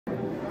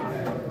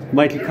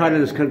Michael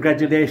Collins,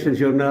 congratulations,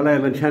 you're an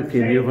All-Ireland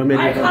champion. You have a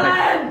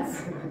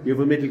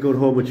medal going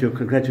home with you,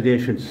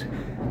 congratulations.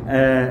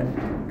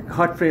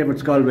 Hot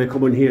favourites Galway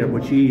coming here,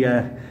 but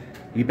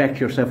you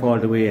backed yourself all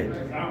the way.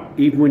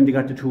 Even when you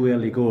got the 2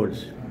 early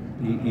goals,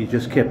 you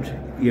just kept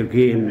your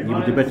game. You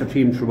were the better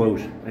team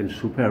throughout, and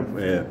superb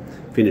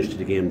finish to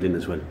the game then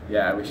as well.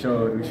 Yeah, we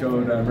showed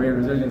real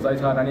resilience, I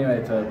thought,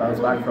 anyway, to bounce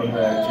back from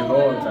the 2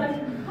 goals.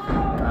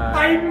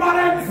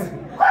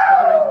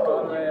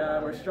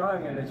 Galway were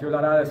strong and they threw a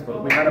lot at us,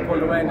 but we had to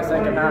pull away in the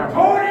second half.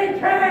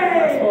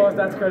 I suppose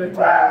that's credit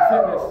to our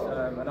fitness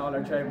and all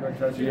our training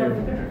throughout the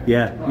year.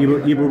 Yeah,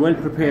 you were well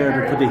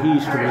prepared for the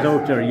heat that was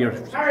out there.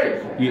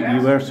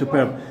 You were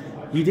superb.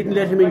 You didn't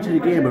let him into the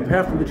game,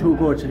 apart from the 2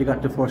 goals that he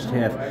got the first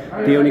half.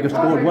 They only got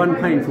scored 1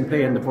 point from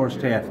playing the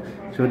first half.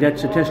 So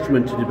that's a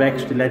testament to the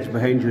backs, the lads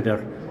behind you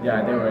there.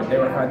 Yeah, they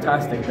were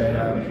fantastic.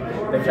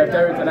 They kept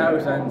everything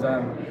out, and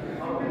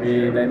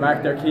they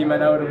marked their key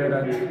men out of it,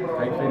 and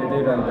thankfully they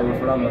did, and they were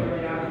phenomenal.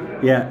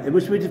 Yeah, it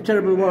was a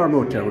terrible warm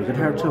out there. Was it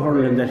hard to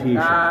hurl in that heat?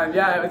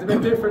 Yeah, it was a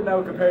bit different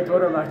now compared to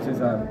other matches.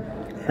 A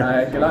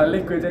lot of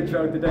liquids in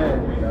throughout the day.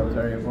 That was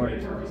very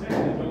important.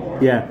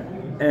 Yeah,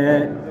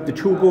 the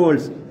 2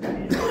 goals.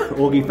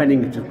 Ogie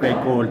Fanning, it's a great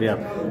goal there,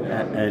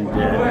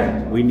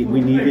 and we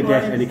needed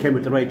that, and it came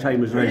at the right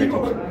time as well, I think.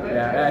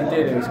 Yeah, it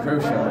did. It was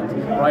crucial.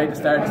 Right at the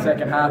start of the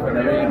second half, and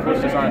it really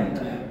pushed us on.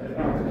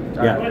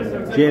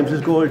 Yeah,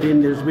 James's goal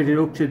then, there's a bit of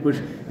luck to it, but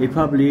he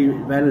probably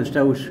balanced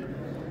out.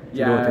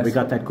 Yeah, we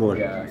got that goal.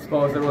 Yeah, I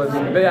suppose there was.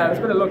 But yeah, it was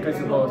a bit of luck, I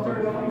suppose.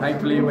 But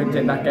thankfully, it went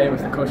in. That game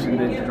was the cushion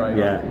to drive.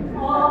 Yeah,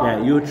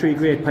 you had 3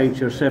 great points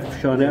yourself.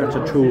 Sean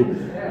Arthur 2,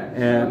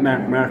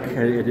 Mark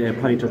a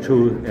point or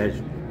 2.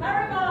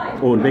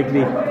 Owen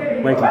Bigley,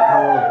 Michael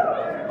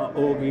Powell,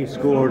 Ogie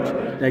scored.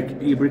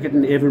 Like, you were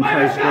getting Evan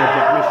Price scored,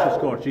 like Misha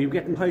scored. So you were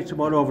getting points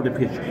from all over the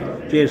pitch.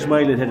 James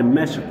Smilet had a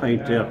massive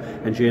point there,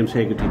 and James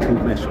Haggerty 2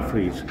 massive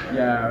frees.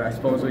 Yeah, I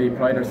suppose we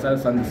pride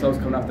ourselves on the subs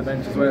coming off the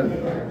bench as well.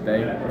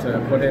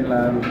 To put in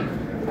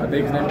a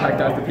big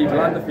impact as the people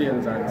on the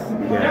field, and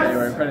they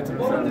were a credit to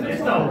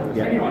themselves.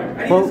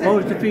 Yeah. What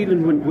was the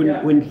feeling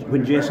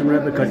when Jason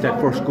Rebbe got that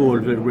first goal,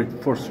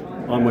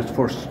 almost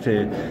first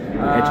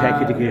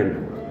attack of the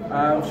game?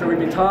 Sure, we've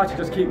been taught to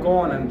just keep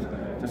going and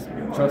just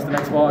trust the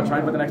next ball, try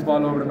and put the next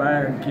ball over the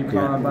bar and keep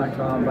clawing back.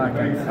 And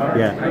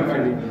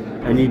thankfully.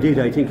 And you did.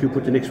 I think you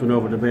put the next one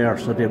over the bar,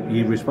 so that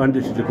you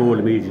responded to the goal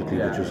immediately,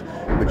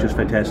 which was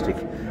fantastic.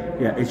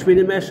 Yeah, it's been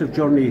a massive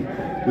journey.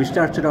 We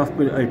started off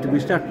with, did we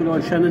start with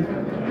on Shannon?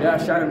 Yeah,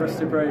 Shannon versus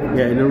Tipperary.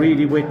 Yeah, in a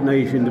really wet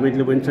night in the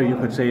middle of winter, you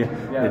could say.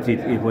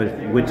 It was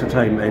winter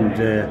time, and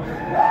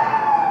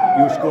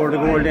you scored a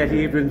goal that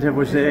evening. There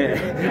was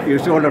you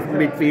scored from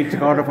midfield to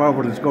corner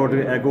forward and scored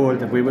a goal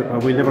that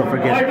we'll never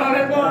forget.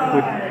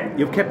 But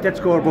you've kept that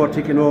scoreboard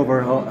ticking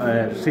over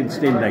since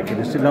then. Like, and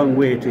it's a long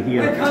way to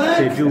here.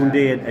 Say a June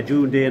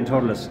day in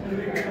Thurles.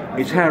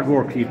 It's hard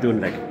work you've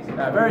done, like.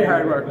 Very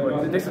hard work,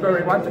 but this is where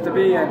we wanted to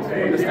be, and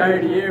from the start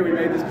of the year we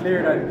made this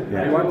clear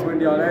that we want to win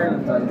the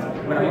All-Ireland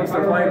and win a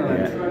Munster final,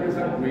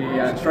 and we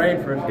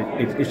trained for it.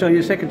 It's only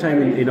the second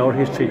time in our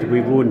history that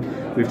we've won.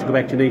 We have to go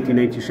back to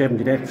 1997.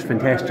 That's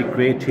fantastic,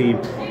 great team.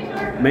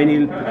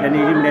 Many of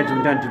them lads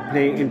went on to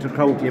play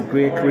inter-county, have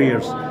great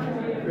careers.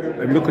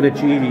 I'm looking at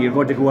Jeannie, you're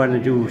going to go on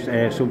and do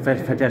some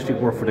fantastic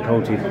work for the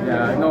county.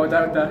 Yeah, no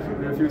doubt that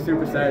we have a few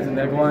superstars, and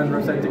they'll go on and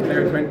represent the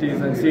Clare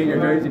 20s and senior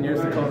jerseys in years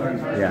to come, and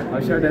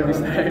I'm sure they'll be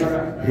stars.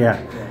 Yeah,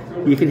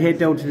 you can head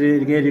down to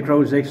the Gaelic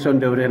grounds next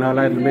Sunday with an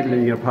All-Ireland medal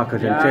in your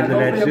pocket and tell the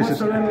lads this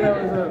is and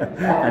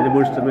the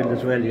Munster medal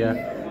as well.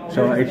 Yeah,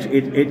 so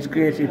it's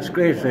great,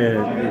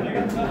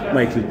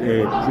 Michael.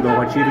 You know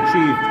what you've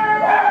achieved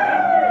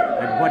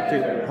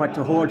and what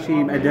the whole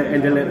team and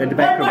the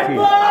background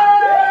team.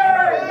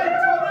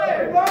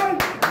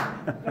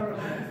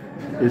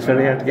 It's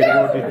very hard to get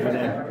out of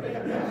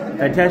it.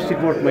 Fantastic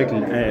work, Michael.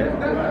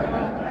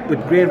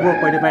 With great work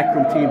by the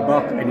backroom team,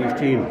 Buck and his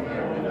team.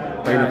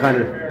 Brian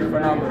O'Connell.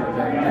 Phenomenal.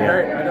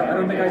 I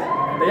don't think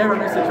they ever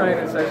missed a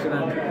training session,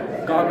 and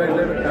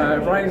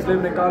Brian's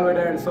living in Galway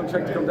there, and some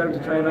check to come down to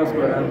train us.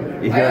 But I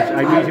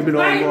meet him in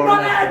all more.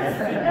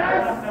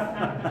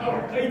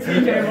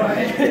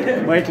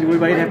 Michael, we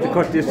might have to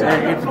cut this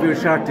interview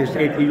short.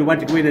 You want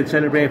to go in and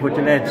celebrate with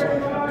the lads.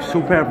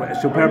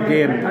 Superb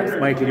game,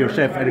 Michael,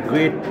 yourself, and a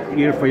great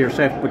year for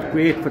yourself, but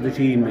great for the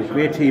team. It's a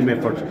great team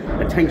effort,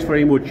 and thanks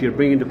very much. You're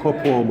bringing the cup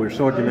home. We're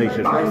so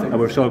delighted, and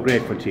we're so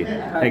grateful to you.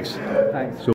 Thanks.